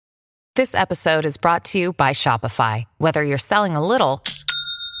This episode is brought to you by Shopify. Whether you're selling a little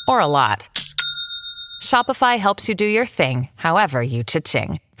or a lot, Shopify helps you do your thing, however you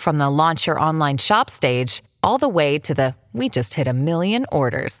cha-ching. From the launch your online shop stage, all the way to the we just hit 1 million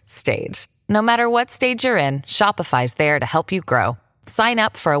orders stage. No matter what stage you're in, Shopify's there to help you grow. Sign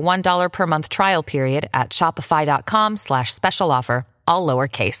up for a $1 per month trial period at shopify.com/special offer, all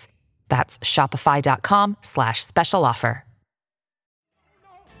lowercase. That's shopify.com/special offer.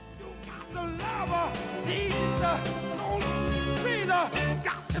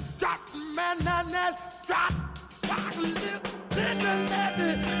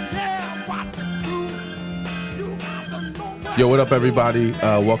 Yo, what up, everybody?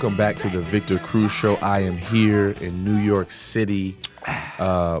 Welcome back to the Victor Cruz Show. I am here in New York City.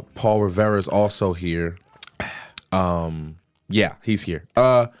 Paul Rivera is also here. Yeah, he's here.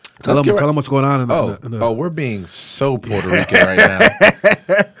 Tell him what's going on. We're being so Puerto Rican right now.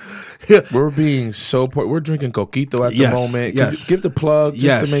 We're being so We're drinking Coquito at the moment. Yes. Give the plug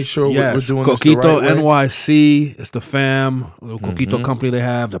just to make sure we're doing Coquito this the right way. NYC. It's the fam, the Coquito company they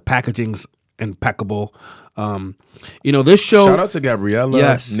have. The packaging's impeccable. This show. Shout out to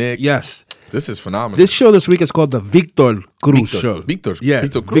Gabriella, Nick. Yes. This is phenomenal. This show this week is called the Victor Cruz Show. Victor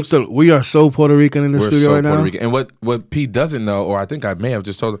Cruz. Victor, we are so Puerto Rican in the studio right now. Puerto Rican. And what Pete doesn't know, or I think I may have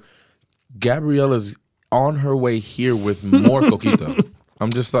just told him, Gabriella's on her way here with more Coquito. I'm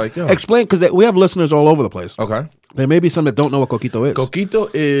just like, yo. Explain, because we have listeners all over the place. Okay. There may be some that don't know what Coquito is.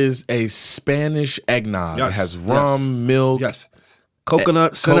 Coquito is a Spanish eggnog. It has rum, milk. Yes.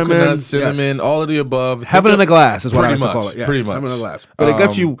 Coconut, cinnamon, all of the above. Heaven in a glass is what I like to call it. Yeah, pretty much. Heaven in a glass. But it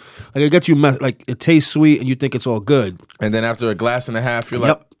gets you, it tastes sweet and you think it's all good. And then after a glass and a half, you're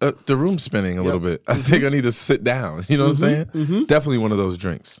like, the room's spinning a little bit. I think I need to sit down. You know what I'm saying? Mm-hmm. Definitely one of those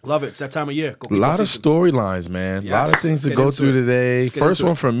drinks. Love it. It's that time of year. A lot of storylines, man. Yes. A lot of things to go through today. First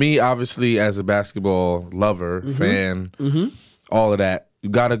one for me, obviously, as a basketball lover, fan, all of that. You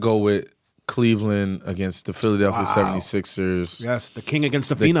got to go with Cleveland against the Philadelphia 76ers. Yes, the king against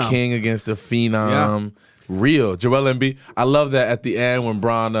the phenom. The king against the phenom. Yeah. Real. Joel Embiid. I love that at the end when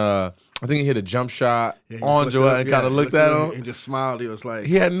Bron, I think he hit a jump shot on Joel and kind of looked at him. He just smiled. He was like...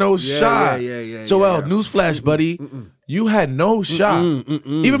 He had no shot. Joel, newsflash, buddy. You had no shot.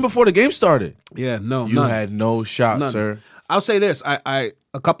 Even before the game started. Yeah, no, You had no shot, sir. I'll say this. A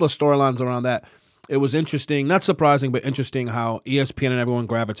couple of storylines around that. It was interesting, not surprising, but interesting how ESPN and everyone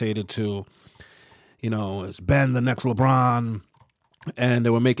gravitated to, is Ben the next LeBron? And they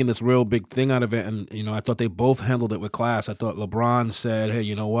were making this real big thing out of it. And, I thought they both handled it with class. I thought LeBron said, hey,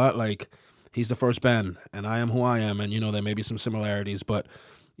 you know what? Like, he's the first Ben, and I am who I am. And, there may be some similarities, but,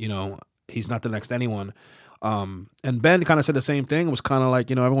 he's not the next anyone. And Ben kind of said the same thing. It was kind of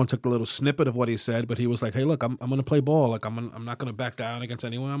like, everyone took a little snippet of what he said, but he was like, hey, look, I'm going to play ball. Like, I'm not going to back down against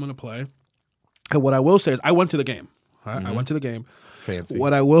anyone. I'm going to play. And what I will say is, I went to the game. Right? I went to the game. Fancy.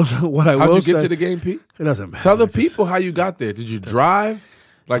 What I will How'd you get to the game, Pete? It doesn't matter. Tell the people how you got there. Did you drive?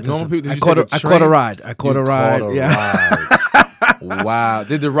 Like normal people? I caught a ride. I caught a ride. Wow.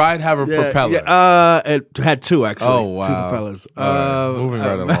 Did the ride have a propeller? Yeah. It had two, actually. Oh, wow. Two propellers. Moving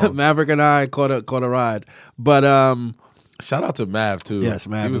right along. Maverick and I caught a ride. But shout out to Mav, too. Yes,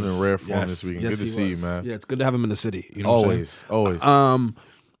 Mav. He was in rare form this weekend. Good to see you, Mav. Yeah, it's good to have him in the city. Always.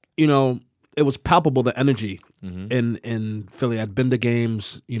 It was palpable, the energy in Philly. I'd been to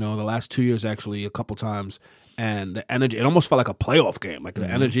games, the last 2 years actually, a couple times, and the energy, it almost felt like a playoff game. Like the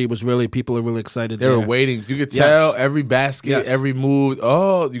energy was really, people are really excited. They were waiting. You could tell every basket, every move.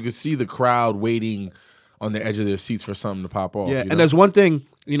 Oh, you could see the crowd waiting on the edge of their seats for something to pop off. Yeah, and there's one thing,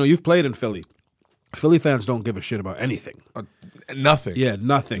 you've played in Philly. Philly fans don't give a shit about anything. Nothing. Yeah,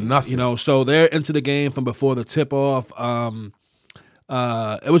 nothing. So they're into the game from before the tip-off.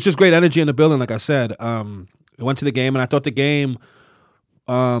 It was just great energy in the building, like I said. I went to the game, and I thought the game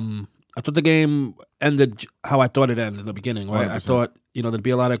ended how I thought it ended in the beginning, right? 100%. I thought, there'd be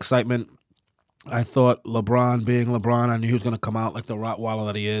a lot of excitement. I thought LeBron being LeBron, I knew he was going to come out like the Rottweiler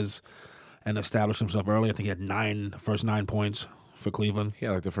that he is and establish himself early. I think he had first 9 points for Cleveland.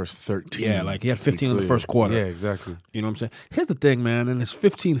 Yeah, like the first 13. Yeah, like he had 15 in the first quarter. Yeah, exactly. You know what I'm saying? Here's the thing, man. In his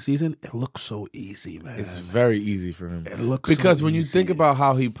 15th season, it looks so easy, man. It's very easy for him. It looks because so when you easy. think about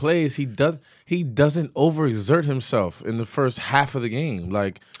how he plays, he doesn't overexert himself in the first half of the game.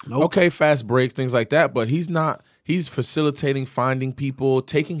 Like, okay, fast breaks, things like that, but he's not. He's facilitating, finding people,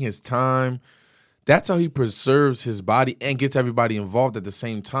 taking his time. That's how he preserves his body and gets everybody involved at the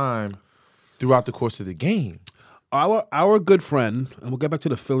same time throughout the course of the game. Our good friend, and we'll get back to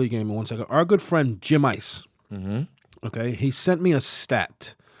the Philly game in 1 second. Our good friend Jim Ice, okay, he sent me a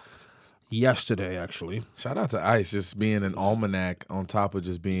stat yesterday, actually. Shout out to Ice, just being an almanac on top of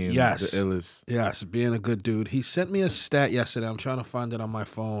just being the illest. Yes, being a good dude. He sent me a stat yesterday. I'm trying to find it on my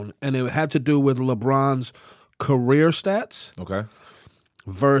phone. And it had to do with LeBron's career stats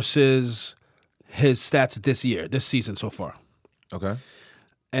versus his stats this season so far. Okay.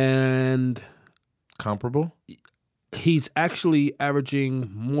 And comparable? He's actually averaging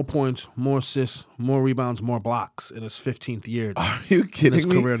more points, more assists, more rebounds, more blocks in his 15th year. Are you kidding his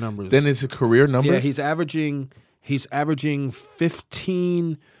me? Career numbers. Then it's a career numbers? Yeah, he's averaging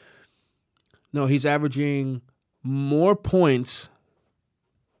 15. No, he's averaging more points,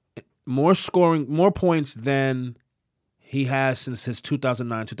 more scoring, more points than he has since his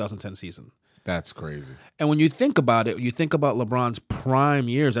 2009-2010 season. That's crazy. And when you think about it, you think about LeBron's prime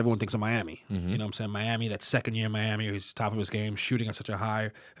years, everyone thinks of Miami. Mm-hmm. You know what I'm saying? Miami, that second year in Miami, he's top of his game, shooting at such a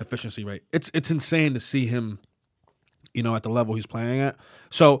high efficiency rate. It's insane to see him, at the level he's playing at.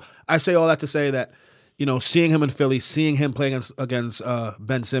 So I say all that to say that, seeing him in Philly, seeing him playing against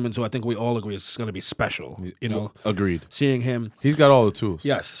Ben Simmons, who I think we all agree is going to be special. Agreed. Seeing him. He's got all the tools.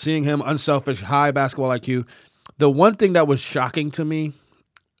 Yes. Seeing him unselfish, high basketball IQ. The one thing that was shocking to me,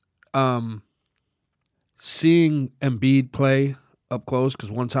 seeing Embiid play up close,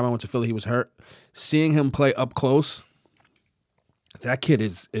 because one time I went to Philly, he was hurt. Seeing him play up close, that kid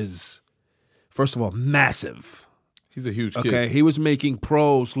is first of all, massive. He's a huge kid. Okay, he was making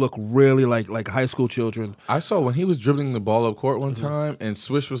pros look really like high school children. I saw when he was dribbling the ball up court one time, and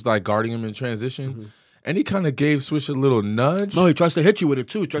Swish was like guarding him in transition, and he kind of gave Swish a little nudge. No, he tries to hit you with it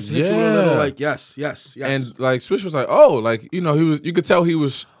too. He tries to hit you with a little yes. And like Swish was like, oh, like he was. You could tell he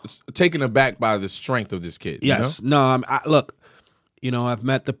was taken aback by the strength of this kid. Yes. No. Look. I've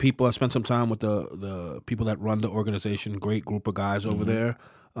met the people. I spent some time with the people that run the organization. Great group of guys over there.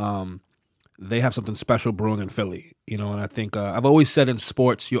 They have something special brewing in Philly. And I think I've always said in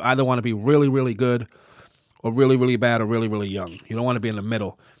sports, you either want to be really, really good, or really, really bad, or really, really young. You don't want to be in the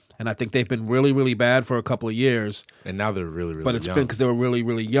middle. And I think they've been really, really bad for a couple of years. And now they're really, really young. But it's been because they were really,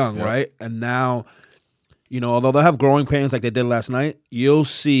 really young, right? And now, although they'll have growing pains like they did last night, you'll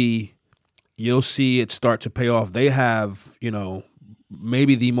see it start to pay off. They have,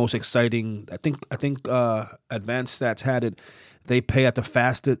 maybe the most exciting. I think Advanced Stats had it. They play at the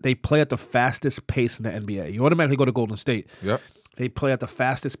fastest pace in the NBA. You automatically go to Golden State. Yep. They play at the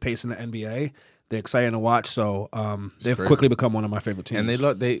fastest pace in the NBA. They're exciting to watch. So they've quickly become one of my favorite teams. And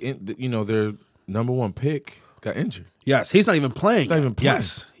their number one pick got injured. Yes, he's not even playing. He's not even playing.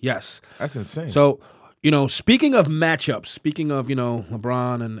 Yes. That's insane. So, speaking of matchups, speaking of,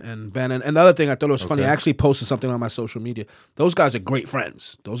 LeBron and Ben, and the other thing I thought it was funny, I actually posted something on my social media. Those guys are great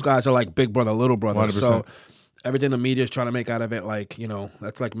friends. Those guys are like big brother, little brother. 100%. So everything the media is trying to make out of it, like,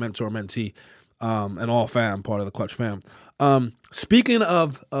 that's like mentor-mentee, and all fam, part of the Clutch fam. Speaking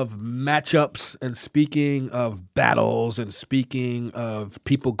of matchups, and speaking of battles, and speaking of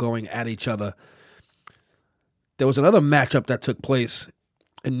people going at each other, there was another matchup that took place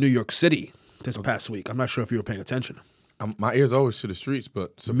in New York City this past week. I'm not sure if you were paying attention. My ears always to the streets,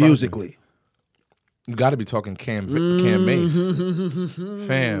 but musically, you got to be talking Cam Mace,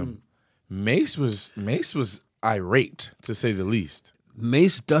 fam. Mace was irate, to say the least.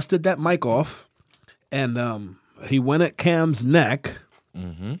 Mace dusted that mic off, and he went at Cam's neck.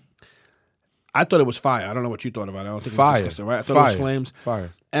 Mm-hmm. I thought it was fire. I don't know what you thought about it. I don't think we discussed it, right? I thought it was flames.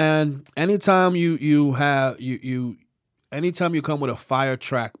 Fire. And anytime anytime you come with a fire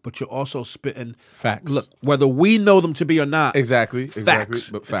track, but you're also spitting facts. Look, whether we know them to be or not, exactly.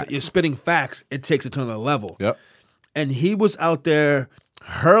 But facts. You're spitting facts. It takes it to another level. Yep. And he was out there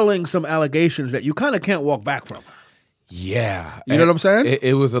hurling some allegations that you kind of can't walk back from. Yeah, you know what I'm saying?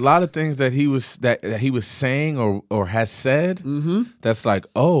 It was a lot of things that he was saying or has said. Mm-hmm. That's like,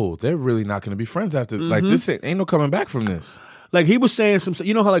 oh, they're really not going to be friends after. Mm-hmm. Like this ain't no coming back from this. Like he was saying some.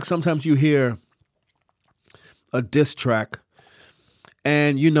 You know how like sometimes you hear a diss track,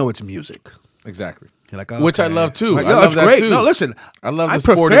 and it's music. Exactly. You're like, okay. Which I love too. Right. I love that great. too. No, listen, I love. I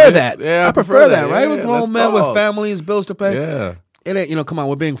prefer that. Yeah, I prefer that. Right, yeah, with grown men with families, bills to pay. Yeah. It ain't. Come on,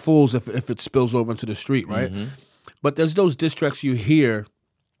 we're being fools if it spills over into the street, right? Mm-hmm. But there's those diss tracks you hear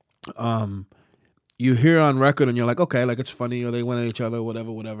on record, and you're like, okay, like it's funny, or they went at each other,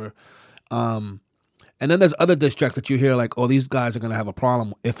 whatever. And then there's other diss tracks that you hear, like, oh, these guys are gonna have a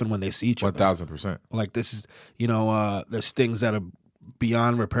problem if and when they see each other. 1,000%. Like this is, there's things that are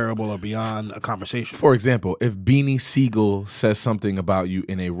beyond repairable or beyond a conversation. For example, if Beanie Siegel says something about you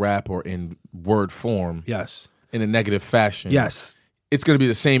in a rap or in word form, yes, in a negative fashion, yes. It's going to be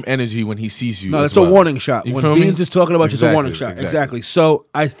the same energy when he sees you. No, that's a warning shot. You when Beans is talking about you, it's a warning shot. Exactly. So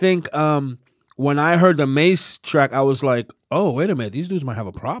I think when I heard the Mace track, I was like, oh, wait a minute. These dudes might have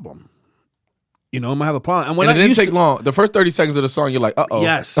a problem. I'm gonna have a problem. And when it didn't take long. The first 30 seconds of the song, you're like, uh-oh.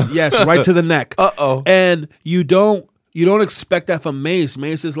 Yes, right to the neck. Uh-oh. And you don't expect that from Mace.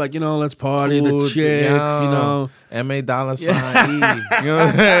 Mace is like, let's party, Cool, the chicks, M.A. $E. You know what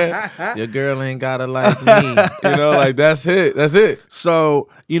I'm saying? Your girl ain't gotta like me. Like that's it. That's it. So,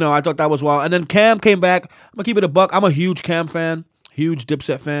 I thought that was wild. And then Cam came back. I'm gonna keep it a buck. I'm a huge Cam fan, huge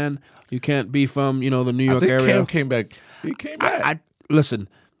Dipset fan. You can't be from, the New York area. Cam came back. He came back. Listen,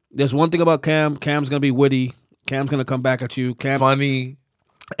 there's one thing about Cam. Cam's gonna be witty. Cam's gonna come back at you. Funny.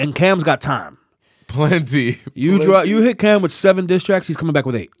 And Cam's got time. Plenty. You hit Cam with 7 diss tracks, he's coming back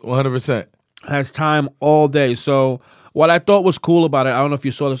with 8. 100%. Has time all day. So what I thought was cool about it, I don't know if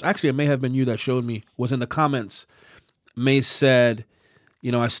you saw this. Actually, it may have been you that showed me. Was in the comments. Mace said,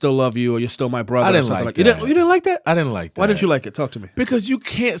 I still love you, or you're still my brother. I didn't or something like that. that. You didn't like that? I didn't like that. Why didn't you like it? Talk to me. Because you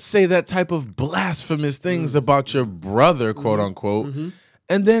can't say that type of blasphemous things about your brother, quote unquote,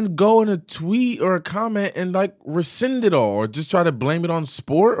 and then go in a tweet or a comment and like rescind it all, or just try to blame it on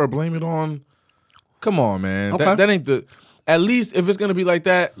sport or blame it on. Come on, man. Okay. That ain't the. At least if it's gonna be like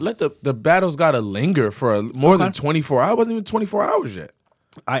that, let the battles gotta linger for more than 24 hours. It wasn't even 24 hours yet.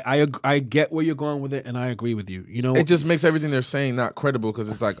 I get where you're going with it, and I agree with you. It just makes everything they're saying not credible, because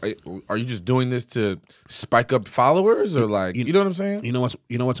it's like, are you just doing this to spike up followers, or like, you know what I'm saying? You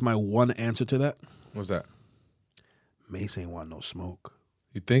know what's my one answer to that? What's that? Mace ain't want no smoke.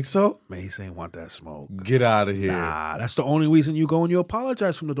 You think so? Mace ain't want that smoke. Get out of here. Nah, that's the only reason you go and you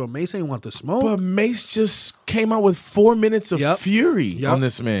apologize from the door. Mace ain't want the smoke. But Mace just came out with 4 minutes of fury on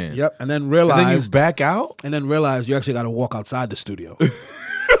this man. Yep, and then realized. And then you back out? And then realized you actually got to walk outside the studio.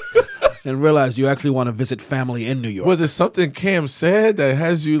 And realized you actually want to visit family in New York. Was it something Cam said that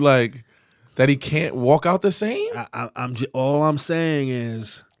has you like, that he can't walk out the same? All I'm saying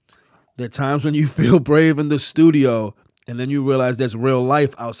is there are times when you feel brave in the studio, and then you realize there's real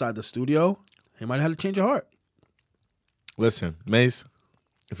life outside the studio. He might have had to change your heart. Listen, Mace,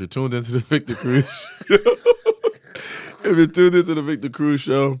 if you're tuned into the Victor Cruz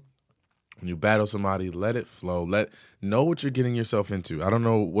show, when you battle somebody, let it flow. Know what you're getting yourself into. I don't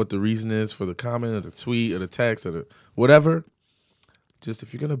know what the reason is for the comment or the tweet or the text or the whatever. Just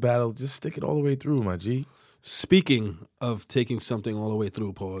if you're gonna battle, just stick it all the way through, my G. Speaking of taking something all the way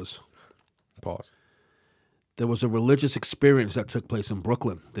through, pause. There was a religious experience that took place in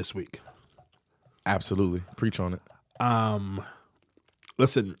Brooklyn this week. Absolutely. Preach on it.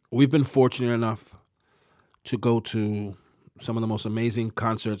 Listen, we've been fortunate enough to go to some of the most amazing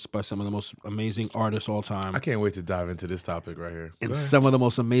concerts by some of the most amazing artists all time. I can't wait to dive into this topic right here. In some of the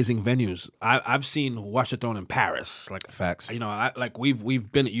most amazing venues. I've seen Watch the Throne in Paris. Like facts. You've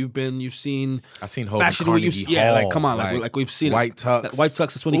seen. I've seen Hope Fashion Carnegie Week. Yeah, Hall, like come on, like we've seen White Tux. That White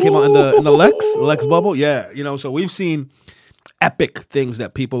Tux is when he came out in the Lex bubble. Yeah, so we've seen epic things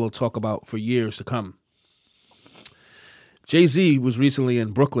that people will talk about for years to come. Jay-Z was recently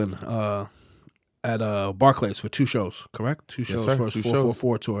in Brooklyn at Barclays for 2 shows, correct? 2 shows for his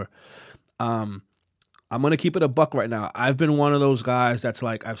 444 tour. I'm going to keep it a buck right now. I've been one of those guys that's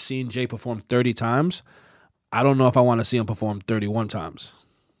like, I've seen Jay perform 30 times. I don't know if I want to see him perform 31 times.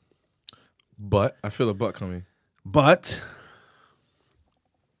 But I feel a buck coming. But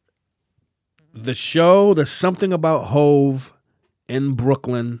the show, there's something about Hove in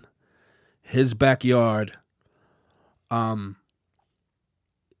Brooklyn, his backyard,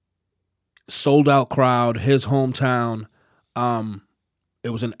 sold out crowd, his hometown. It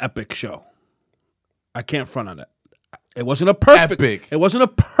was an epic show. I can't front on it. It wasn't a perfect. Epic. It wasn't a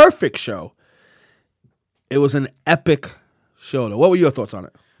perfect show. It was an epic show. Though. What were your thoughts on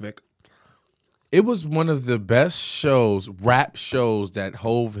it, Vic? It was one of the best shows, rap shows, that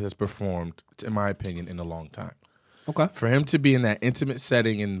Hove has performed, in my opinion, in a long time. Okay. For him to be in that intimate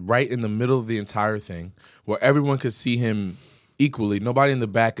setting and right in the middle of the entire thing, where everyone could see him equally. Nobody in the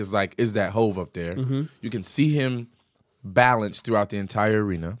back is like, is that Hove up there? Mm-hmm. You can see him balanced throughout the entire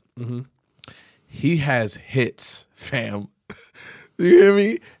arena. Mm-hmm. He has hits, fam. You hear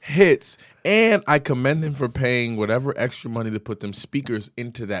me? Hits. And I commend him for paying whatever extra money to put them speakers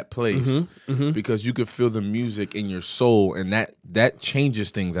into that place, because you could feel the music in your soul, and that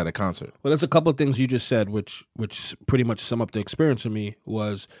changes things at a concert. Well, there's a couple of things you just said which pretty much sum up the experience for me.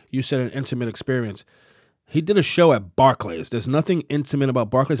 Was you said an intimate experience. He did a show at Barclays. There's nothing intimate about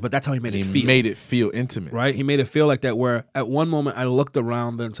Barclays, but that's how he made it feel. He made it feel intimate. Right? He made it feel like that, where at one moment I looked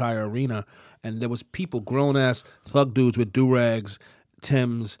around the entire arena and there was people, grown-ass thug dudes with do-rags,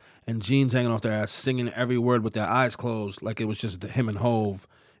 Timbs, and jeans hanging off their ass, singing every word with their eyes closed, like it was just him and Hove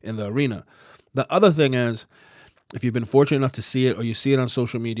in the arena. The other thing is, if you've been fortunate enough to see it or you see it on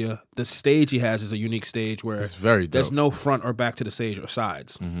social media, the stage he has is a unique stage where it's very dope. There's no front or back to the stage or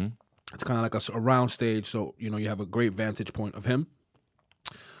sides. Mm-hmm. It's kind of like a round stage, so you have a great vantage point of him.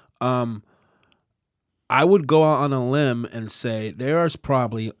 I would go out on a limb and say there's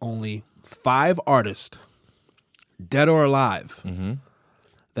probably only 5 artists, dead or alive,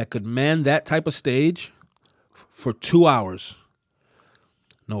 that could man that type of stage for 2 hours.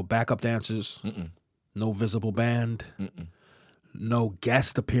 No backup dancers, no visible band, no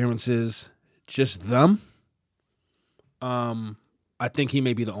guest appearances, just them. I think he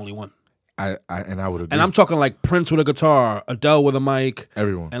may be the only one. I would agree. And I'm talking like Prince with a guitar, Adele with a mic,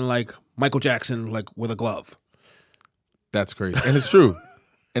 everyone, and like Michael Jackson like with a glove. That's crazy, and it's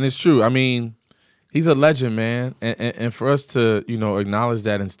true, I mean, he's a legend, man, and for us to acknowledge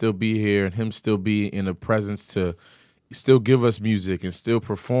that and still be here, and him still be in a presence to still give us music and still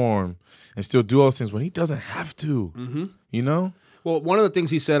perform and still do all those things when he doesn't have to, Well, one of the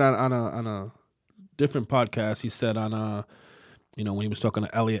things he said on a different podcast, he said on when he was talking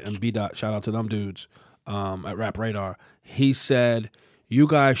to Elliot and B Dot, shout out to them dudes at Rap Radar. He said, "You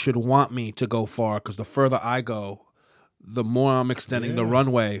guys should want me to go far because the further I go, the more I'm extending the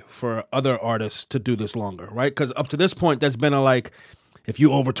runway for other artists to do this longer, right? Because up to this point, there's been a like, if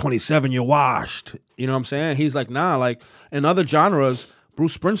you over 27, you're washed. You know what I'm saying? He's like, nah, like in other genres,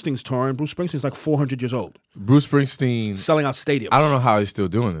 Bruce Springsteen's touring. Bruce Springsteen's like 400 years old. Bruce Springsteen. Selling out stadiums. I don't know how he's still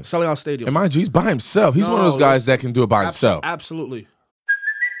doing this. Selling out stadiums. And mind you, he's by himself. He's one of those guys that can do it by himself. Absolutely.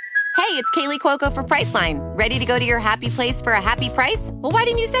 Hey, it's Kaylee Cuoco for Priceline. Ready to go to your happy place for a happy price? Well, why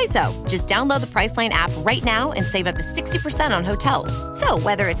didn't you say so? Just download the Priceline app right now and save up to 60% on hotels. So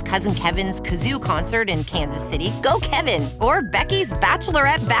whether it's Cousin Kevin's Kazoo Concert in Kansas City, go Kevin, or Becky's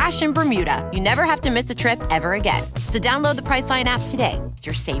Bachelorette Bash in Bermuda, you never have to miss a trip ever again. So download the Priceline app today.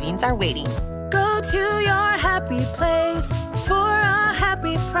 Your savings are waiting. Go to your happy place for a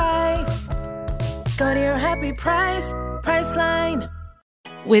happy price. Go to your happy price, Priceline.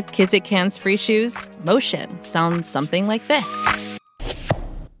 With Kizik hands-free shoes, motion sounds something like this.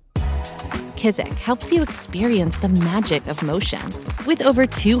 Kizik helps you experience the magic of motion. With over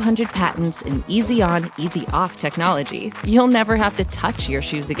 200 patents and easy-on, easy-off technology, you'll never have to touch your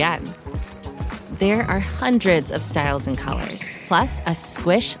shoes again. There are hundreds of styles and colors, plus a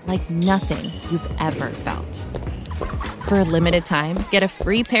squish like nothing you've ever felt. For a limited time, get a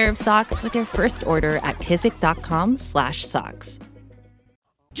free pair of socks with your first order at kizik.com/socks.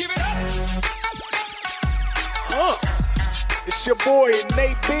 Give it up! It's your boy,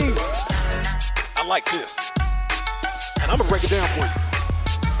 Nate B. I like this. And I'm going to break it down for you.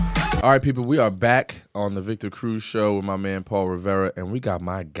 All right, people, we are back on the Victor Cruz Show with my man, Paul Rivera, and we got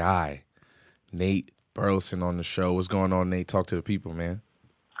my guy, Nate Burleson, on the show. What's going on, Nate? Talk to the people, man.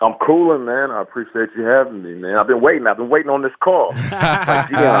 I'm cooling, man. I appreciate you having me, man. I've been waiting on this call.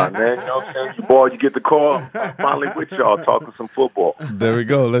 Yeah, man. You know what I'm saying? You boy, you get the call. I'm finally with y'all talking some football. There we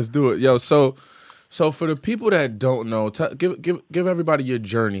go. Let's do it. Yo, so for the people that don't know, give everybody your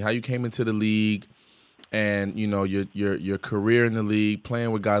journey, how you came into the league and, your career in the league, playing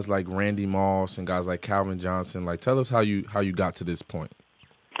with guys like Randy Moss and guys like Calvin Johnson. Like, tell us how you got to this point.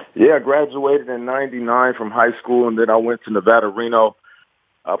 Yeah, I graduated in 99 from high school, and then I went to Nevada, Reno.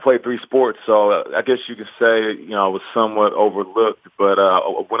 I played 3 sports, so I guess you could say, I was somewhat overlooked, but I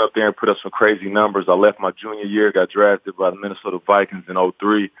went up there and put up some crazy numbers. I left my junior year, got drafted by the Minnesota Vikings in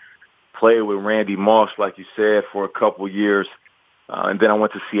 2003, played with Randy Moss, like you said, for a couple years, and then I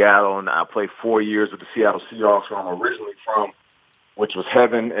went to Seattle, and I played 4 years with the Seattle Seahawks, where I'm originally from, which was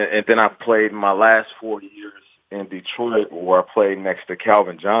heaven, and then I played my last 4 years in Detroit, where I played next to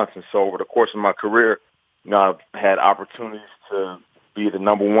Calvin Johnson. So over the course of my career, I've had opportunities to be the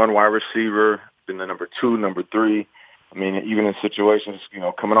number 1 wide receiver, then the number 2, number 3. I mean, even in situations,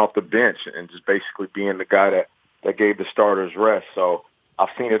 coming off the bench and just basically being the guy that gave the starters rest. So I've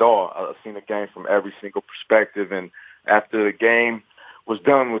seen it all. I've seen the game from every single perspective. And after the game was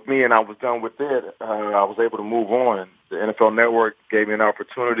done with me and I was done with it, I was able to move on. The NFL Network gave me an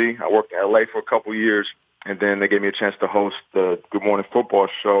opportunity. I worked in L.A. for a couple of years, and then they gave me a chance to host the Good Morning Football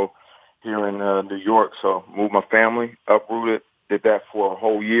show here in New York. So moved my family, uprooted, did that for a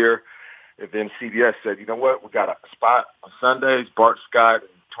whole year. And then CBS said, you know what, we got a spot on Sundays. Bart Scott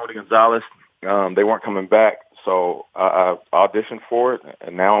and Tony Gonzalez, they weren't coming back. So I auditioned for it,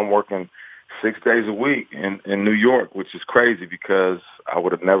 and now I'm working 6 days a week in New York, which is crazy because I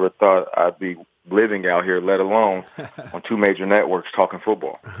would have never thought I'd be living out here, let alone on 2 major networks talking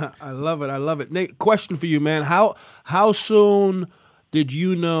football. I love it. Nate, question for you, man. How soon did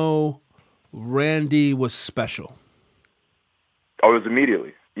you know Randy was special? Oh, it was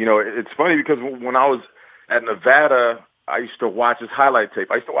immediately. It's funny because when I was at Nevada, I used to watch his highlight tape.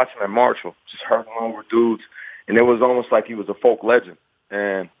 I used to watch him at Marshall, just hurtling over dudes. And it was almost like he was a folk legend.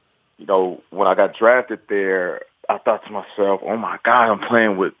 And, when I got drafted there, I thought to myself, oh, my God, I'm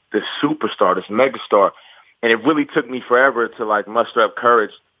playing with this superstar, this megastar. And it really took me forever to, like, muster up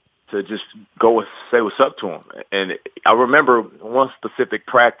courage to just go and say what's up to him. And I remember one specific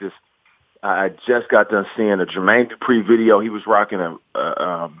practice, I just got done seeing a Jermaine Dupri video. He was rocking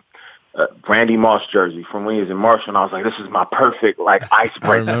a Randy Moss jersey from when he was in Marshall, and I was like, this is my perfect, like, icebreaker.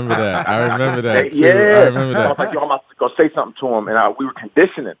 I remember that, too. Yeah. I remember that. I was like, I'm about to go say something to him, and we were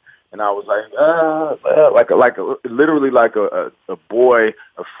conditioning. And I was like, literally like a boy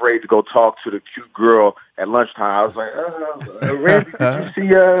afraid to go talk to the cute girl at lunchtime. I was like, Randy, did you see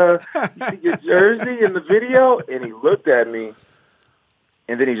your jersey in the video? And he looked at me,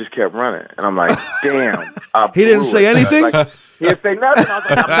 and then he just kept running. And I'm like, damn. He didn't say anything? He didn't say nothing. I was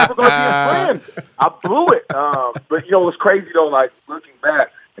like, I'm never going to be his friend. I blew it. But, it was crazy, though, like, looking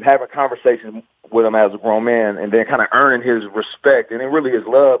back and having a conversation with him as a grown man and then kind of earning his respect and then really his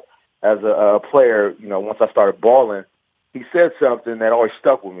love as a player, once I started balling. He said something that always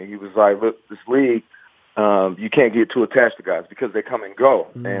stuck with me. He was like, look, this league, you can't get too attached to guys because they come and go.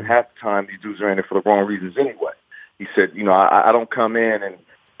 And half the time these dudes are in it for the wrong reasons anyway. He said, I don't come in and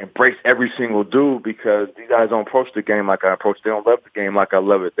embrace every single dude because these guys don't approach the game like I approach. They don't love the game like I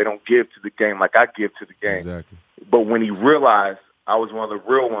love it. They don't give to the game like I give to the game. Exactly. But when he realized I was one of the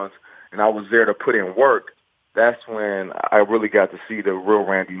real ones and I was there to put in work, that's when I really got to see the real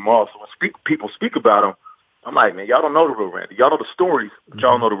Randy Moss. When people speak about him, I'm like, man, y'all don't know the real Randy. Y'all know the stories, but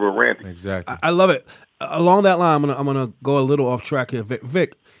y'all don't know the real Randy. Exactly. I love it. Along that line, I'm gonna go a little off track here.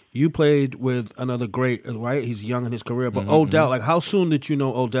 Vic, you played with another great, right? He's young in his career, but Odell, like, how soon did you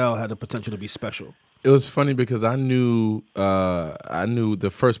know Odell had the potential to be special? It was funny because I knew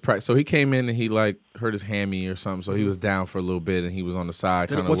the first practice. So he came in and he like hurt his hammy or something. So he was down for a little bit and he was on the side.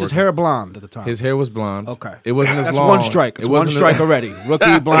 Was his hair blonde at the time? His hair was blonde. Okay, it wasn't as That's long. one strike. It's one strike already.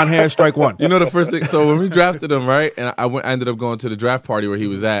 Rookie blonde hair, strike one. The first thing. So when we drafted him, right, and I ended up going to the draft party where he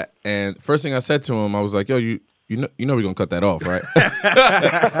was at, and first thing I said to him, I was like, "Yo, you know we're gonna cut that off, right?"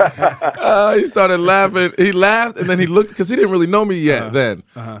 He started laughing. He laughed and then he looked because he didn't really know me yet then.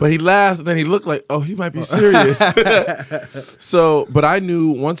 But he laughed and then he looked like, oh, he might be serious. So, but I knew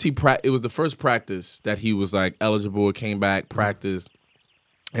once it was the first practice that he was like eligible. Came back, practiced,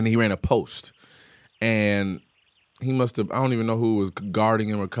 and he ran a post. And he must have, I don't even know who was guarding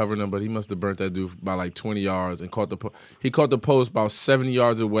him or covering him, but he must have burnt that dude by like 20 yards and he caught the post about 70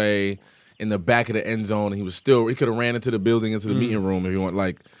 yards away in the back of the end zone, and he could have ran into the building, into the meeting room if he wanted.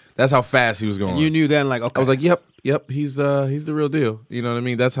 Like, that's how fast he was going. And you knew then, like, okay. I was like, yep, he's the real deal. You know what I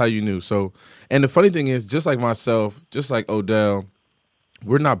mean? That's how you knew. So, and the funny thing is, just like myself, just like Odell,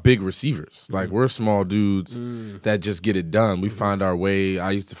 we're not big receivers. Like, we're small dudes that just get it done. We find our way. I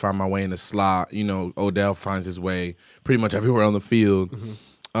used to find my way in the slot. Odell finds his way pretty much everywhere on the field.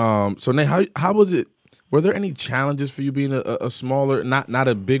 So, Nate, how was it? Were there any challenges for you being a smaller, not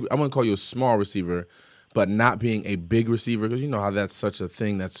a big, I wouldn't call you a small receiver, but not being a big receiver? Because you know how that's such a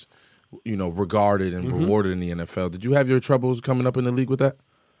thing that's, regarded and rewarded in the NFL. Did you have your troubles coming up in the league with that?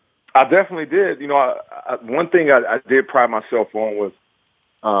 I definitely did. One thing I did pride myself on was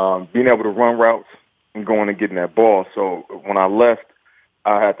being able to run routes and going and getting that ball. So when I left,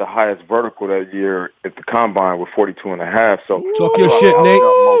 I had the highest vertical that year at the combine with 42.5. So talk your shit,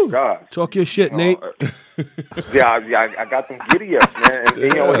 Nate. Talk your shit, Nate. Yeah, I got them giddy-ups, man.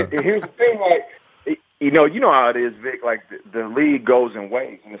 And here's the thing, like, you know how it is, Vic. Like the league goes in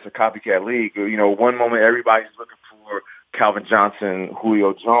waves, and it's a copycat league. One moment everybody's looking for Calvin Johnson,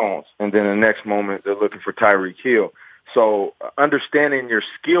 Julio Jones, and then the next moment they're looking for Tyreek Hill. So understanding your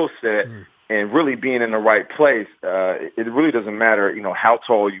skill set. And really being in the right place, it really doesn't matter, how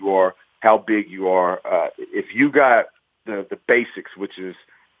tall you are, how big you are. If you got the basics, which is,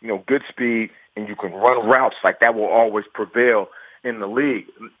 good speed, and you can run routes, like that will always prevail in the league.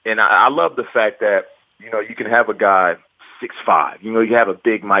 And I love the fact that, you can have a guy 6'5", you have a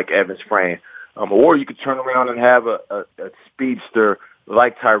big Mike Evans frame, or you could turn around and have a speedster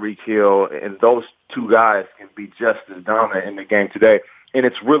like Tyreek Hill, and those two guys can be just as dominant in the game today. And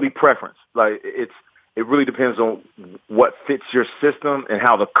it's really preference. Like it really depends on what fits your system and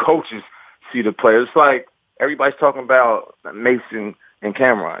how the coaches see the players. It's like everybody's talking about Mason and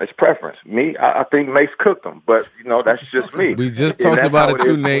Cameron. It's preference. Me, I think Mace cooked them, but that's just me. We just talked about it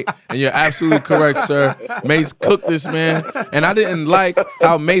too, Nate, and you're absolutely correct, sir. Mace cooked this man, and I didn't like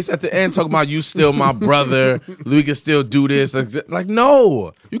how Mace at the end talking about you still my brother. We can still do this. Like,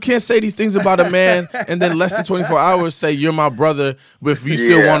 no, you can't say these things about a man, and then less than 24 hours say you're my brother. But if you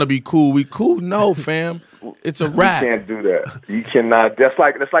still want to be cool, we cool. No, fam. it's a wrap. You can't do that. You cannot. That's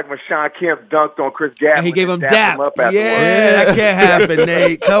like when Sean Kemp dunked on Chris Gatlin. And he gave him dap. Yeah, that can't happen,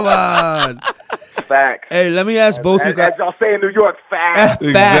 Nate. Come on. Facts. Hey, let me ask both you guys. As y'all say in New York, facts.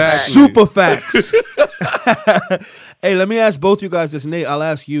 Facts. Super facts. Hey, let me ask both you guys this. Nate, I'll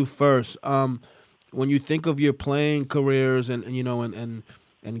ask you first. When you think of your playing careers and you know and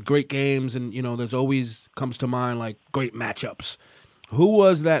great games and you know there's always comes to mind like great matchups. Who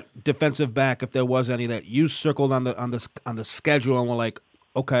was that defensive back, if there was any, that you circled on the schedule and were like,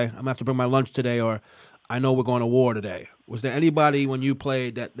 okay, I'm gonna have to bring my lunch today, or I know we're going to war today? Was there anybody when you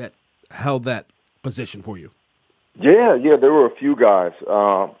played that held that position for you? Yeah, there were a few guys.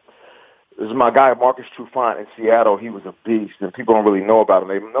 This is my guy Marcus Trufant in Seattle. He was a beast, and people don't really know about him.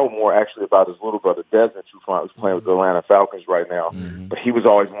 They know more actually about his little brother Desmond Trufant, who's playing with the Atlanta Falcons right now. Mm-hmm. But he was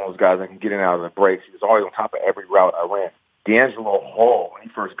always one of those guys that can get in and out of the breaks. He was always on top of every route I ran. D'Angelo Hall, when he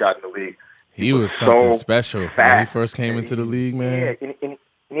first got in the league, he was something special when he first came into the league, man. Yeah, and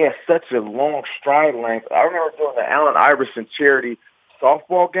he had such a long stride length. I remember doing the Allen Iverson charity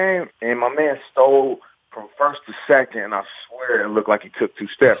softball game, and my man stole from first to second, and I swear it looked like he took 2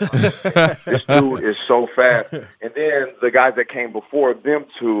 steps. This dude is so fast. And then the guys that came before them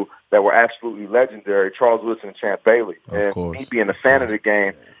two that were absolutely legendary, Charles Woodson and Champ Bailey. Of course. Me being a fan of the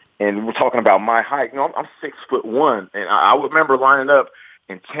game, and we're talking about my height. You know, I'm 6'1", and I remember lining up,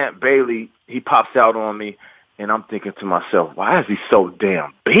 and Champ Bailey, he pops out on me, and I'm thinking to myself, why is he so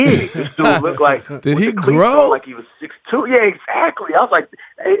damn big? This dude looked like did he grow? Like he was 6'2". Yeah, exactly. I was like,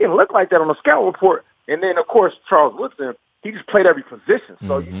 hey, it didn't look like that on the scout report. And then, of course, Charles Woodson, he just played every position.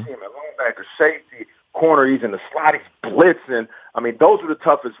 So you see him at linebacker, safety, corner, he's in the slot, he's blitzing. I mean, those are the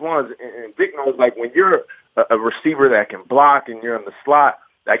toughest ones. And Vic knows, like, when you're a receiver that can block and you're in the slot,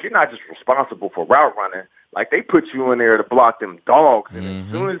 like, you're not just responsible for route running. Like, they put you in there to block them dogs. And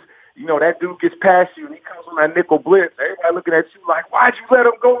as soon as, you know, that dude gets past you and he comes on that nickel blitz, everybody looking at you like, why'd you let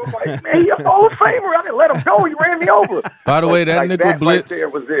him go? I'm like, man, you're a Hall of Famer. I didn't let him go. He ran me over. By the way, that nickel blitz, right there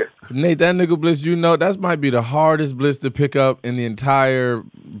was it. Nate, that nickel blitz, you know, that might be the hardest blitz to pick up in the entire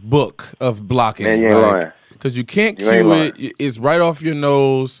book of blocking. Man, you ain't lying. Because you can't cue it. It's right off your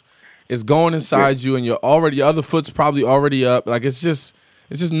nose. It's going inside you, and your other foot's probably already up. Like, it's just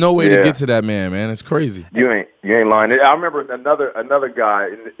no way to get to that man. It's crazy. You ain't lying. I remember another guy.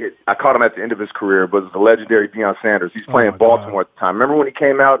 I caught him at the end of his career, but it was the legendary Deion Sanders. He's playing Baltimore at the time. Remember when he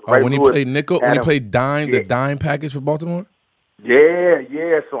came out? Right when he played nickel, when he played dime, the dime package for Baltimore.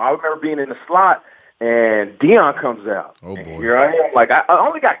 Yeah. So I remember being in the slot, and Deion comes out. Oh boy! And here I am. Like I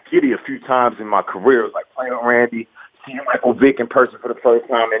only got giddy a few times in my career. It was like playing with Randy, seeing Michael Vick in person for the first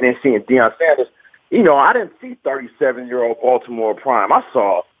time, and then seeing Deion Sanders. You know, I didn't see 37-year-old Baltimore prime. I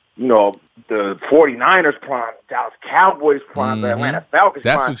saw, you know, the 49ers prime, Dallas Cowboys prime, the Atlanta Falcons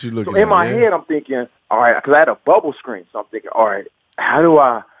prime. That's what you're looking at. So in my head, I'm thinking, all right, because I had a bubble screen. So I'm thinking, all right, how do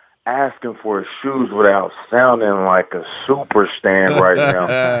I ask him for his shoes without sounding like a super stand right now?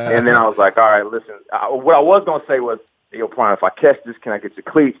 And then I was like, all right, listen, what I was going to say was, yo, Prime, if I catch this, can I get your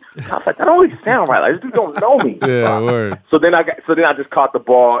cleats? I was like, that don't really sound right. Like, this dude don't know me. Word. So then I just caught the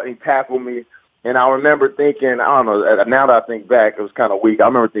ball, and he tackled me. And I remember thinking, I don't know, now that I think back, it was kind of weak. I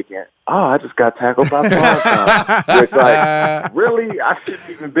remember thinking, I just got tackled by Prime. Which, like, really, I shouldn't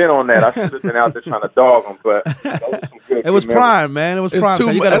even been on that. I should have been out there trying to dog him. But that was some good. It was Prime, man. It was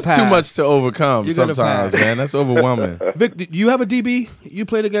Prime. That's too much to overcome sometimes, man. That's overwhelming. Vic, do you have a DB you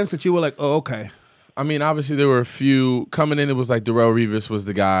played against that you were like, oh, okay? I mean, obviously there were a few coming in. It was like Darrelle Revis was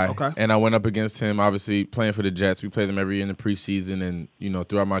the guy, and I went up against him. Obviously, playing for the Jets, we played them every year in the preseason, and you know,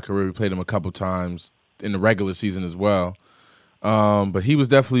 throughout my career, we played him a couple times in the regular season as well. But he was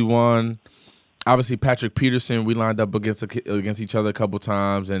definitely one. Obviously, Patrick Peterson, we lined up against each other a couple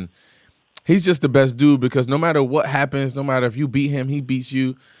times, and he's just the best dude because no matter what happens, no matter if you beat him, he beats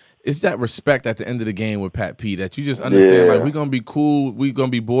you. It's that respect at the end of the game with Pat P that you just understand, like, we're going to be cool. We're going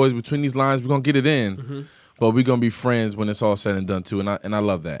to be boys between these lines. We're going to get it in. But we're going to be friends when it's all said and done, too. And I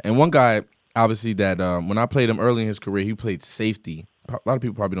love that. And one guy, obviously, that when I played him early in his career, he played safety. A lot of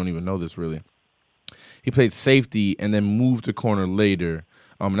people probably don't even know this, really. He played safety and then moved to corner later.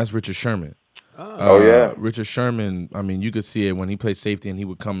 And that's Richard Sherman. Richard Sherman, I mean, you could see it when he played safety and he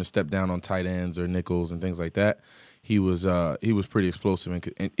would come and step down on tight ends or nickels and things like that. He was pretty explosive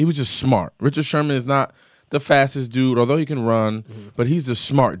and he was just smart. Richard Sherman is not the fastest dude, although he can run, but he's a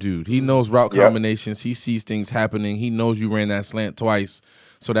smart dude. He knows route combinations. He sees things happening. He knows you ran that slant twice,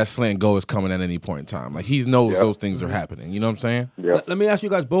 so that slant go is coming at any point in time. Like, he knows those things are happening. You know what I'm saying? Let me ask you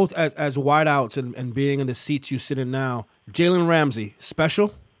guys both as wideouts and being in the seats you sit in now, Jalen Ramsey,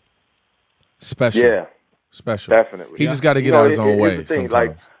 special? Special. Yeah. Special. Definitely. He just got to get out his own way the thing,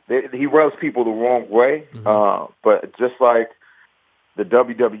 sometimes. he rubs people the wrong way. But just like the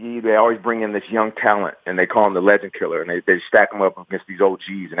WWE, they always bring in this young talent, and they call him the legend killer, and they stack him up against these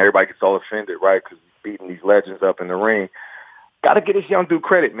OGs, and everybody gets all offended, right, because he's beating these legends up in the ring. Got to get this young dude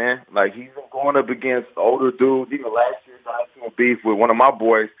credit, man. Like, he's been going up against older dudes. Even last year, I had some beef with one of my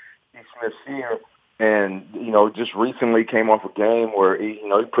boys, Steve Smith Sr., and, just recently came off a game where he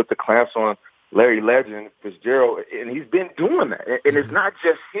put the clamps on Larry Legend, Fitzgerald, and he's been doing that. And it's not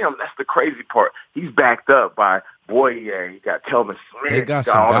just him. That's the crazy part. He's backed up by Boyer. You got Telvin Smith. They got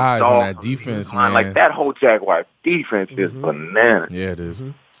some guys on that defense, man. Like, that whole Jaguar defense is bananas. Yeah, it is.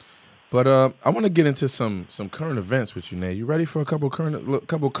 But I want to get into some current events with you, Nate. You ready for a couple current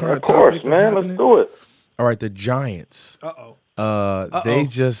topics? Of course, man. Let's do it. All right, the Giants. They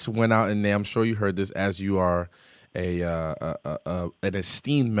just went out, and I'm sure you heard this, as you are an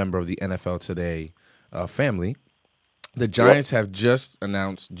esteemed member of the NFL Today family. The Giants have just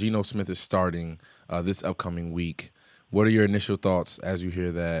announced Geno Smith is starting this upcoming week. What are your initial thoughts as you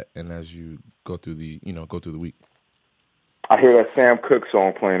hear that and as you go through the week? I hear that Sam Cooke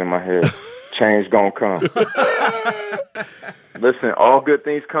song playing in my head. Change gonna come. Listen, all good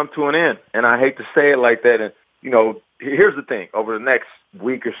things come to an end, and I hate to say it like that. And here's the thing: over the next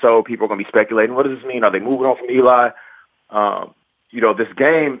week or so, people are gonna be speculating. What does this mean? Are they moving on from Eli? This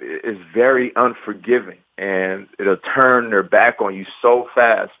game is very unforgiving, and it'll turn their back on you so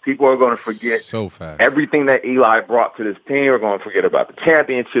fast. People are going to forget so fast everything that Eli brought to this team. They're going to forget about the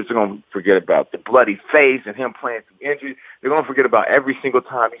championships. They're going to forget about the bloody face and him playing through injury. They're going to forget about every single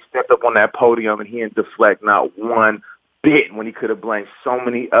time he stepped up on that podium and he didn't deflect not one bit when he could have blamed so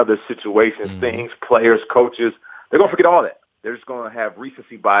many other situations, things, players, coaches. They're going to forget all that. They're just going to have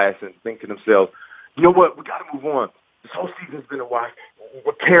recency bias and think to themselves, you know what, we got to move on. This whole season's been a wash.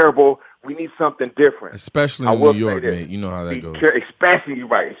 We're terrible. We need something different. Especially in New York, mate. You know how that goes. Especially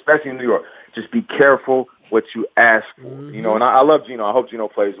in New York. Just be careful what you ask for. And I love Geno. I hope Geno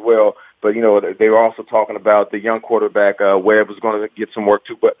plays well. But, they were also talking about the young quarterback, Webb, was going to get some work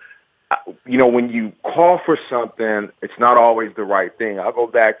too. But, when you call for something, it's not always the right thing. I'll go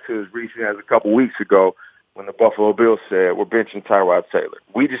back to as recent as a couple weeks ago when the Buffalo Bills said, we're benching Tyrod Taylor.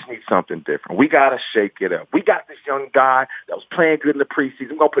 We just need something different. We got to shake it up. We got this young guy that was playing good in the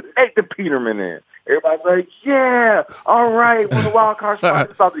preseason. We're going to put Nathan Peterman in. Everybody's like, yeah, all right, we're the wild card spot.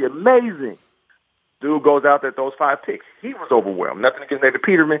 It's about to be amazing. Dude goes out there, throws 5 picks. He was overwhelmed. Nothing against Nathan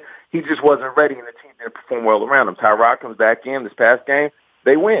Peterman. He just wasn't ready, and the team didn't perform well around him. Tyrod comes back in this past game.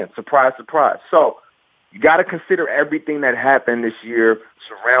 They win. Surprise, surprise. So, you got to consider everything that happened this year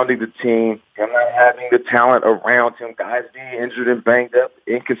surrounding the team, him not having the talent around him, guys being injured and banged up,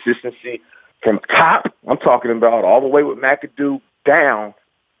 inconsistency from top. I'm talking about all the way with McAdoo down.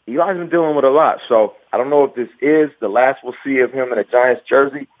 Eli's been dealing with a lot. So I don't know if this is the last we'll see of him in a Giants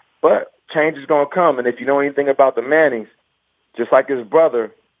jersey, but change is going to come. And if you know anything about the Mannings, just like his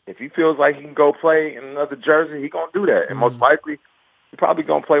brother, if he feels like he can go play in another jersey, he's going to do that. And most likely, he's probably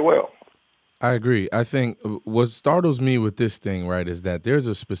going to play well. I agree. I think what startles me with this thing, right, is that there's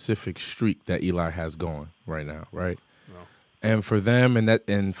a specific streak that Eli has going right now, right? No. And for them,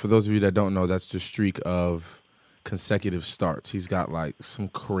 and for those of you that don't know, that's the streak of consecutive starts. He's got like some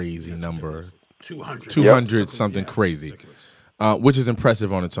crazy number, 200 something crazy, which is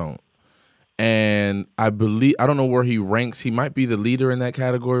impressive on its own. And I don't know where he ranks. He might be the leader in that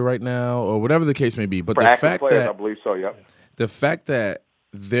category right now, or whatever the case may be. But for the fact players, that I believe so, yeah. The fact that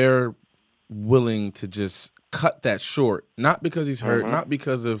they're willing to just cut that short, not because he's hurt, not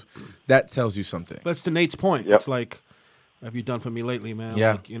because of that, tells you something. But it's to Nate's point. Yep. It's like, what have you done for me lately, man?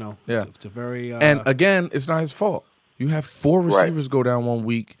 Yeah. Like, it's a very and again, it's not his fault. You have 4 receivers go down 1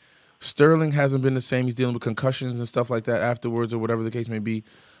 week. Sterling hasn't been the same. He's dealing with concussions and stuff like that afterwards, or whatever the case may be.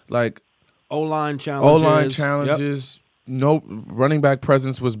 Like O-line challenges. Yep. No running back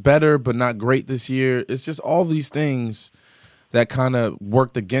presence was better, but not great this year. It's just all these things that kind of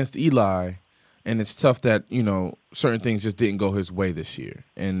worked against Eli, and it's tough that, certain things just didn't go his way this year.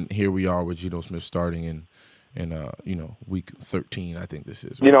 And here we are with Geno Smith starting in week 13, I think this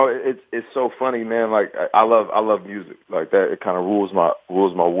is. Right? It's so funny, man. Like I love music like that. It kind of rules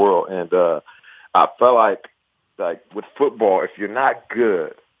my world. And I felt like with football, if you're not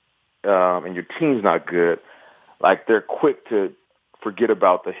good and your team's not good, like they're quick to forget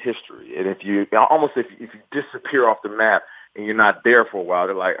about the history. And if you disappear off the map and you're not there for a while,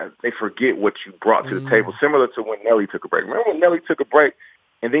 they forget what you brought to the table. Similar to when Nelly took a break. Remember when Nelly took a break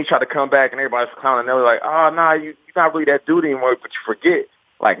and then he tried to come back and everybody's clowning Nelly like, oh, nah, you're not really that dude anymore, but you forget.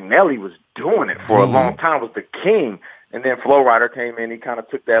 Like Nelly was doing it for a long time, was the king. And then Flow Rider came in. He kind of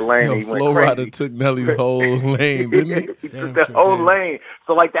took that lane. Yo, and he Flow went Rider crazy. took Nelly's whole lane, didn't he? He took the whole lane.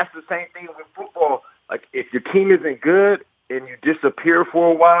 So, like, that's the same thing with football. Like, if your team isn't good and you disappear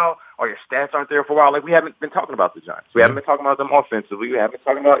for a while or your stats aren't there for a while, like we haven't been talking about the Giants. We haven't been talking about them offensively. We haven't been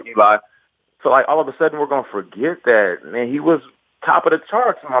talking about Eli. So, like, all of a sudden we're going to forget that. Man, he was top of the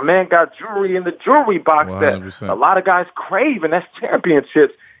charts. My man got jewelry in the jewelry box 100%. that a lot of guys crave, and that's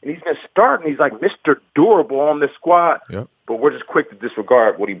championships. And he's been starting. He's like Mr. Durable on this squad. Yep. But we're just quick to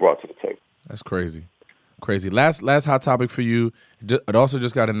disregard what he brought to the table. That's crazy. Crazy. Last hot topic for you. It also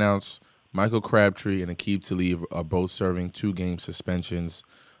just got announced Michael Crabtree and Aqib-Talib are both serving 2-game suspensions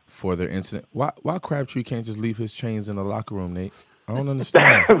for their incident. Why Crabtree can't just leave his chains in the locker room, Nate? I don't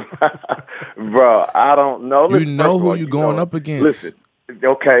understand. Bro, I don't know. You know who you're going up against. Listen,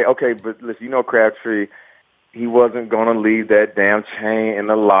 okay, but listen, you know Crabtree, he wasn't going to leave that damn chain in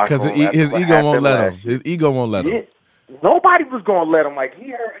the locker room. Because his ego won't let him. His ego won't let him. Nobody was going to let him. Like, he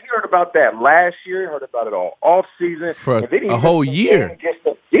heard about that last year, heard about it all off season. For a whole year.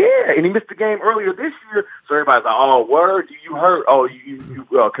 And he missed the game earlier this year. So everybody's like, oh, word, you hurt. Oh, you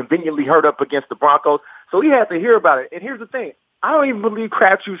conveniently hurt up against the Broncos. So he had to hear about it. And here's the thing. I don't even believe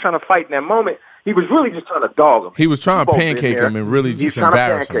Crabtree was trying to fight in that moment. He was really just trying to dog him. He was trying to pancake him and really just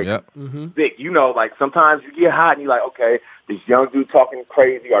embarrass him. Yep. Vic, you know, like sometimes you get hot and you're like, okay, this young dude talking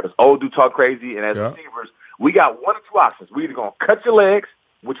crazy or this old dude talking crazy. And as receivers, we got one or two options. We either going to cut your legs,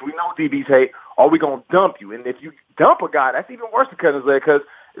 which we know DBs hate, or we going to dump you. And if you dump a guy, that's even worse than cutting his leg because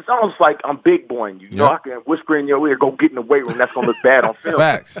it's almost like I'm big boying you. You know, I can whisper in your ear, go get in the weight room. That's going to look bad on film.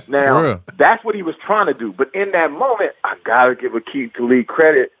 Facts. Now, that's what he was trying to do. But in that moment, I got to give Aqib-Talib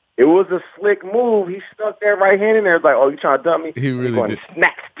credit. It was a slick move. He stuck that right hand in there. It's like, oh, you trying to dump me? He really did.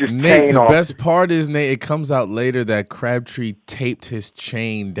 Snatched this Nate, chain the off. best part is, Nate, it comes out later that Crabtree taped his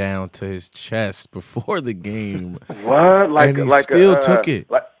chain down to his chest before the game. What? And he still took it.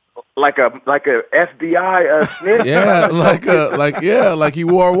 Like a FBI snitch? Yeah, like he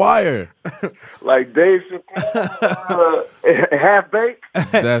wore a wire. Like Dave Chappelle, half-baked?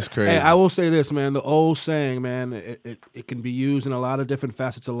 That's crazy. Hey, I will say this, man. The old saying, man, it can be used in a lot of different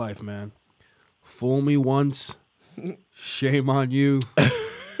facets of life, man. Fool me once, shame on you.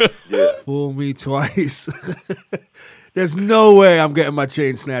 Yeah. Fool me twice. There's no way I'm getting my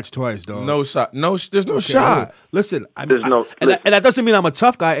chain snatched twice, dog. No shot. There's no shot. Listen, and that doesn't mean I'm a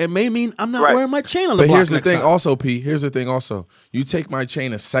tough guy. It may mean I'm not wearing my chain on the block. But here's the next thing time. also, P. Here's the thing also. You take my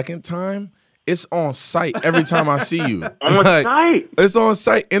chain a second time, it's on site every time I see you. On site? It's on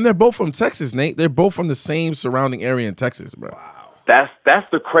site. And they're both from Texas, Nate. They're both from the same surrounding area in Texas, bro. Wow.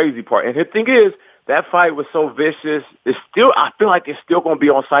 That's the crazy part. And the thing is, that fight was so vicious. I feel like it's still going to be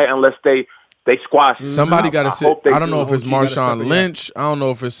on site unless they squash him. Somebody got to sit. I don't know if it's OG gotta Marshawn step in, Lynch. I don't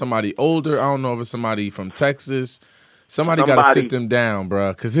know if it's somebody older. I don't know if it's somebody from Texas. Somebody got to sit them down,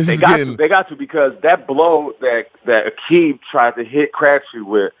 bro, because this is getting. They got to because that blow that Aqib tried to hit Crabtree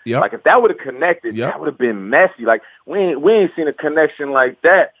with, like if that would have connected, that would have been messy. Like we ain't seen a connection like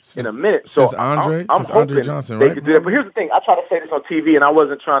that in a minute. So since Andre Johnson, they right? could do that. But here's the thing: I try to say this on TV, and I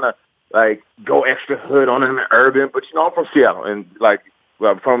wasn't trying to like go extra hood on him and urban, but you know I'm from Seattle, and like.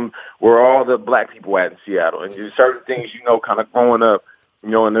 From where all the black people at in Seattle. And there's certain things, you know, kind of growing up, you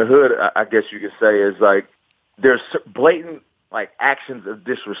know, in the hood, I guess you could say is like there's blatant, like, actions of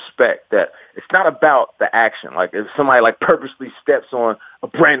disrespect that it's not about the action. Like, if somebody, like, purposely steps on a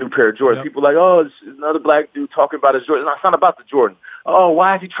brand-new pair of Jordans, people are like, oh, it's another black dude talking about his Jordan. No, it's not about the Jordan. Oh,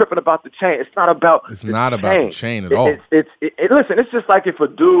 why is he tripping about the chain? It's not about the chain at all. Listen, it's just like if a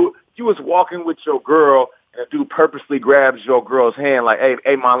dude, you was walking with your girl, and a dude purposely grabs your girl's hand like,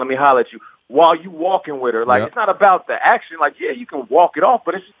 hey, mom, let me holler at you while you walking with her. Like, it's not about the action. Like, yeah, you can walk it off,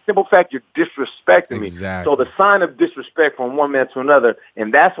 but it's just the simple fact you're disrespecting me. So the sign of disrespect from one man to another,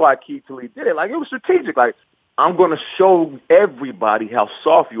 and that's why Aqib-Talib did it. Like, it was strategic. Like, I'm going to show everybody how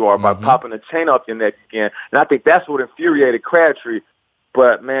soft you are by popping a chain off your neck again. And I think that's what infuriated Crabtree.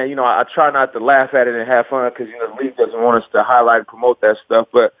 But, man, you know, I try not to laugh at it and have fun because, you know, the league doesn't want us to highlight and promote that stuff.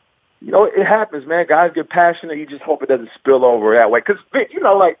 But, you know, it happens, man. Guys get passionate. You just hope it doesn't spill over that way. Because, you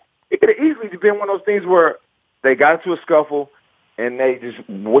know, like, it could have easily been one of those things where they got into a scuffle and they just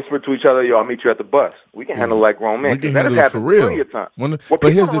whispered to each other, yo, I'll meet you at the bus. We can handle like grown men. We can handle it for real. Plenty of times.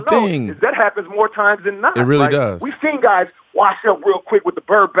 But here's the thing. Is that happens more times than not. It really does. We've seen guys wash up real quick with the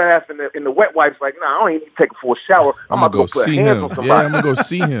bird bath and the wet wipes. Like, nah, I don't even need to take a full shower. I'm going to go put see hands him. on somebody. Yeah, I'm going to go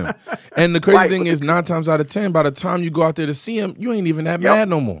see him. And the crazy thing is 9 times out of 10, by the time you go out there to see him, you ain't even that mad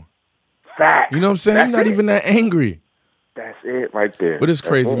no more. Fact. You know what I'm saying? You're not even that angry. That's it right there. But it's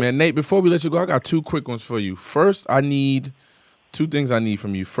crazy, man. Nate, before we let you go, I got 2 quick ones for you. First, I need 2 things I need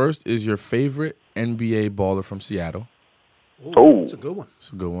from you. First is your favorite NBA baller from Seattle. Oh, That's a good one.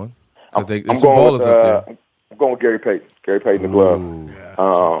 It's a good one. Because I'm there's some going ballers with, up there. I'm going with Gary Payton. Gary Payton, the glove.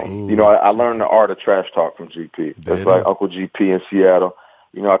 You know, I learned the art of trash talk from GP. That's like Uncle GP in Seattle.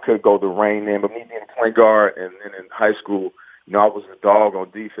 You know, I could go the Rain Man, but me being a point guard and in high school, you know, I was a dog on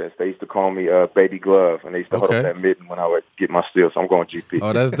defense. They used to call me Baby Glove, and they used to hold up that mitten when I would get my steal. So I'm going GP.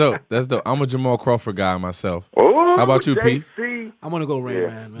 Oh, that's dope. That's dope. I'm a Jamal Crawford guy myself. Oh, how about you, P? I'm going to go Rain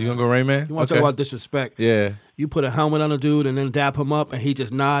Man. You going to go Rain Man? You want to talk about disrespect? Yeah. You put a helmet on a dude and then dap him up, and he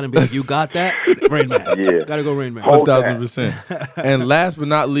just nod and be like, "You got that, Rain Man." Yeah, gotta go Rain Man. 1,000%. And last but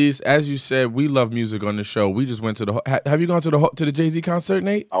not least, as you said, we love music on the show. We just went to the. Have you gone to the Jay-Z concert,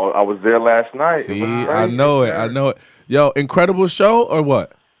 Nate? I was there last night. See, I know it. I know it. Yo, incredible show or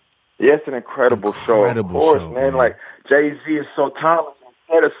what? Yeah, it's an incredible show. Of course, man. Like Jay-Z is so talented.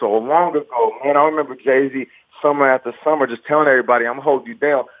 He said it so long ago, man. I remember Jay-Z summer after summer just telling everybody, "I'm gonna hold you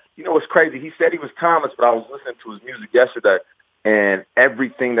down." You know what's crazy? He said he was timeless, but I was listening to his music yesterday, and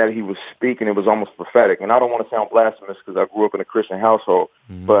everything that he was speaking, it was almost prophetic. And I don't want to sound blasphemous because I grew up in a Christian household,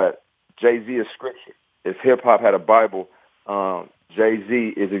 but Jay-Z is scripture. If hip-hop had a Bible,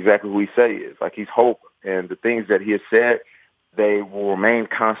 Jay-Z is exactly who he said he is. Like, he's hope, and the things that he has said, they will remain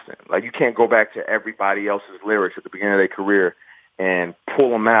constant. Like, you can't go back to everybody else's lyrics at the beginning of their career and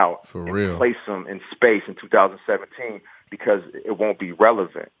pull them out and place them in space in 2017. Because it won't be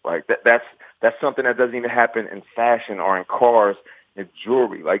relevant. Like that's something that doesn't even happen in fashion or in cars and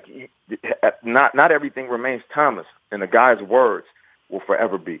jewelry. Like not everything remains timeless, and the guy's words will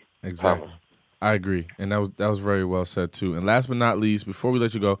forever be exactly. Timeless. I agree, and that was very well said too. And last but not least, before we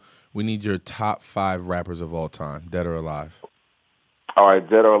let you go, we need your top 5 rappers of all time, dead or alive. All right,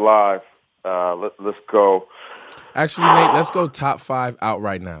 dead or alive. Let's go. Actually, Nate, let's go top 5 out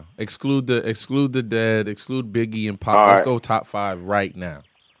right now. Exclude the dead, exclude Biggie and Pop. Let's go top 5 right now.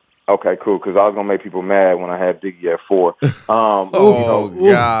 Okay, cool. Because I was gonna make people mad when I had Biggie at 4. God!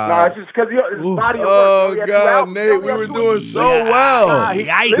 No, it's just because his body of work. Oh God, Nate, we were doing so well.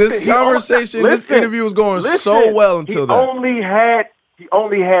 This conversation, this interview was going so well until then. He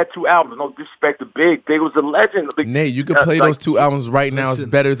only had 2 albums. No disrespect to Big. Big was a legend. Nate, you can play those 2 albums right now. It's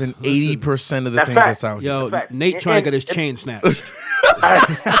better than 80% of the things that's out here. Yo, Nate trying to get his chain snatched.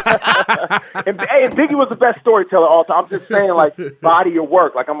 and Biggie was the best storyteller of all time. I'm just saying, like, body of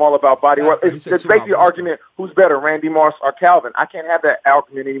work. Like, I'm all about body of work. It's basically an argument, who's better, Randy Moss or Calvin? I can't have that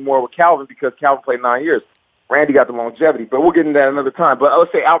argument anymore with Calvin because Calvin played 9 years. Randy got the longevity, but we'll get into that another time. But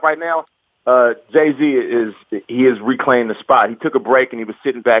let's say out right now, Jay-Z has reclaimed the spot. He took a break and he was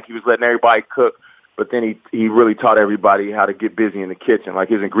sitting back. He was letting everybody cook, but then he really taught everybody how to get busy in the kitchen. Like,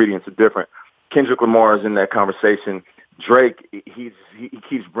 his ingredients are different. Kendrick Lamar is in that conversation. Drake, he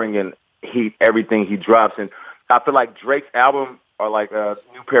keeps bringing heat, everything he drops. And I feel like Drake's album are like a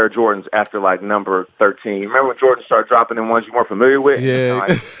new pair of Jordans after like number 13. Remember when Jordan started dropping in ones you weren't familiar with?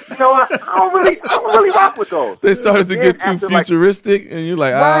 Yeah. You know what? I don't really rock with those. They started to get too futuristic, and you're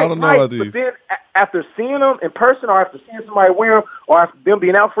like, I don't know about these. But then after seeing them in person, or after seeing somebody wear them, or after them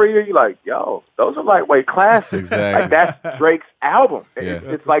being out for a year, you're like, yo, those are lightweight classics. Exactly. Like, that's Drake's album. Yeah.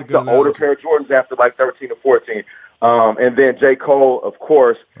 It's like the older pair of Jordans after like 13 or 14. And then J. Cole, of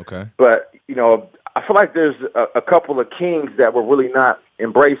course. Okay. But, you know, I feel like there's a couple of kings that we're really not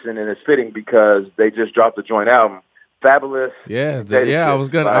embracing, and it's fitting because they just dropped a joint album. Fabulous. Yeah, I was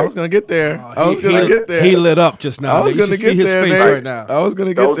gonna get there. I was gonna get there. He lit up just now. I was gonna get there, his face right now. I was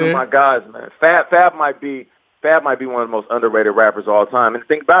gonna get Those there. Those are my guys, man. Fab might be one of the most underrated rappers of all time. And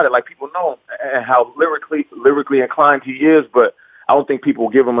think about it, like, people know how lyrically inclined he is, but I don't think people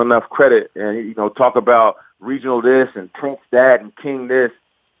give him enough credit. And, you know, talk about regional this and Prince that and King this.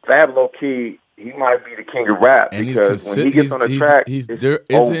 Fab low key, he might be the king of rap, and because when he gets on the track,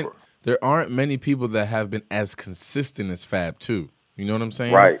 over. There aren't many people that have been as consistent as Fab too. You know what I'm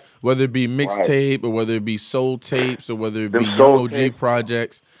saying? Right. Whether it be mixtape or whether it be soul tapes or whether it be Young OG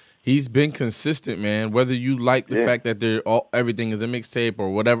projects, he's been consistent, man. Whether you like the fact that everything is a mixtape or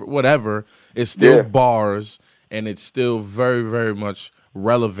whatever, it's still bars, and it's still very, very much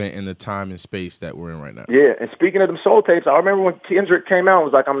relevant in the time and space that we're in right now. Yeah, and speaking of them soul tapes, I remember when Kendrick came out and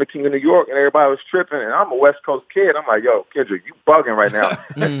was like, I'm the king of New York, and everybody was tripping, and I'm a West Coast kid. I'm like, yo, Kendrick, you bugging right now.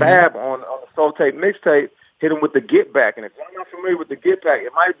 And Fab on the soul tape mixtape hit him with the Get Back, and if you're not familiar with the Get Back,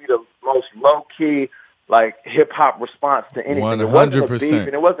 it might be the most low-key, like, hip-hop response to anything. 100%. It wasn't a beef,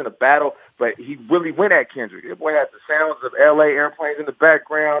 and it wasn't a battle, but he really went at Kendrick. The boy had the sounds of L.A. airplanes in the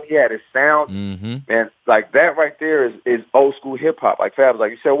background. He had his sound. And, like, that right there is old-school hip-hop. Like, Fab was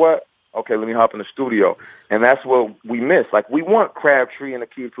like, you said what? Okay, let me hop in the studio. And that's what we miss. Like, we want Crabtree and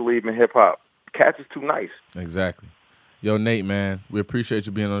Crabtree-Talib in hip-hop. Cats is too nice. Exactly. Yo, Nate, man, we appreciate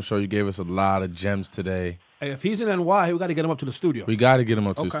you being on the show. You gave us a lot of gems today. Hey, if he's in NY, we got to get him up to the studio. We got to get him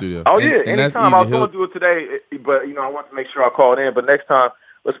up to the studio. Oh, yeah. And that's anytime. I was easy. going to do it today, but, I want to make sure I called in. But next time,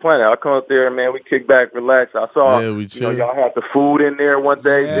 let's plan it. I'll come up there, man. We kick back, relax. I saw, we chill. y'all had the food in there one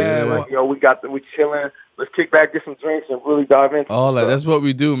day. Yeah. We chilling. Let's kick back, get some drinks, and really dive into All that. That's what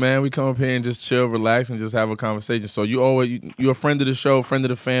we do, man. We come up here and just chill, relax, and just have a conversation. So you're a friend of the show, friend of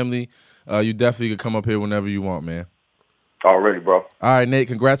the family. You definitely could come up here whenever you want, man. Already, bro. All right, Nate,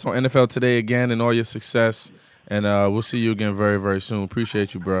 congrats on NFL Today again and all your success. And we'll see you again very, very soon.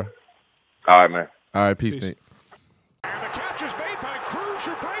 Appreciate you, bro. All right, man. All right, peace. Nate. And the catch is made by Cruz,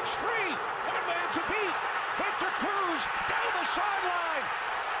 who breaks free. One man to beat. Victor Cruz down the sideline,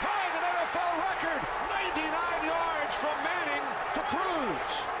 tying an NFL record, 99 yards from Manning to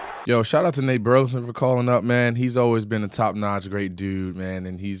Cruz. Yo, shout out to Nate Burleson for calling up, man. He's always been a top-notch, great dude, man.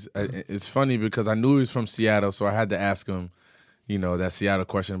 And it's funny because I knew he was from Seattle, so I had to ask him, that Seattle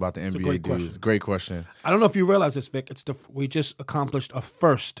question about the NBA dudes. Great question. I don't know if you realize this, Vic. We just accomplished a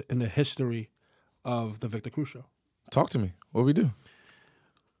first in the history of the Victor Cruz Show. Talk to me. What we do?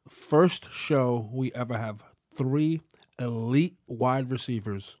 First show we ever have 3 elite wide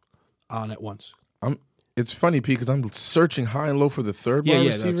receivers on at once. It's funny, Pete, because I'm searching high and low for the third wide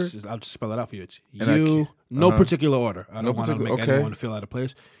receiver. I'll just spell it out for you. It's And you, no particular order. I don't want to make anyone feel out of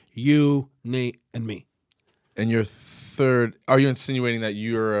place. You, Nate, and me. And your third, are you insinuating that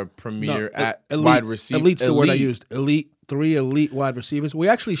you're a premier at elite, wide receiver? Elite's the word I used. Elite, 3 elite wide receivers. We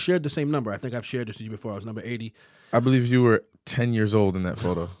actually shared the same number. I think I've shared this with you before. I was number 80. I believe you were 10 years old in that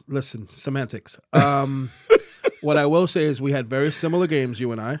photo. Listen, semantics. What I will say is we had very similar games,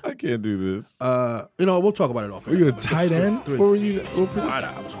 you and I. I can't do this. We'll talk about it off. Were you a tight end? What were you? Wide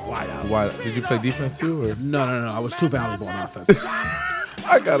out. I was wide out. Did you play defense too? Or? No. I was too valuable on offense.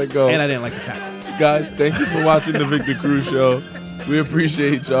 I gotta go. And I didn't like the tackle. Guys, thank you for watching the Victor Cruz Show. We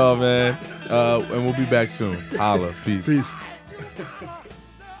appreciate y'all, man. And we'll be back soon. Holla. Peace.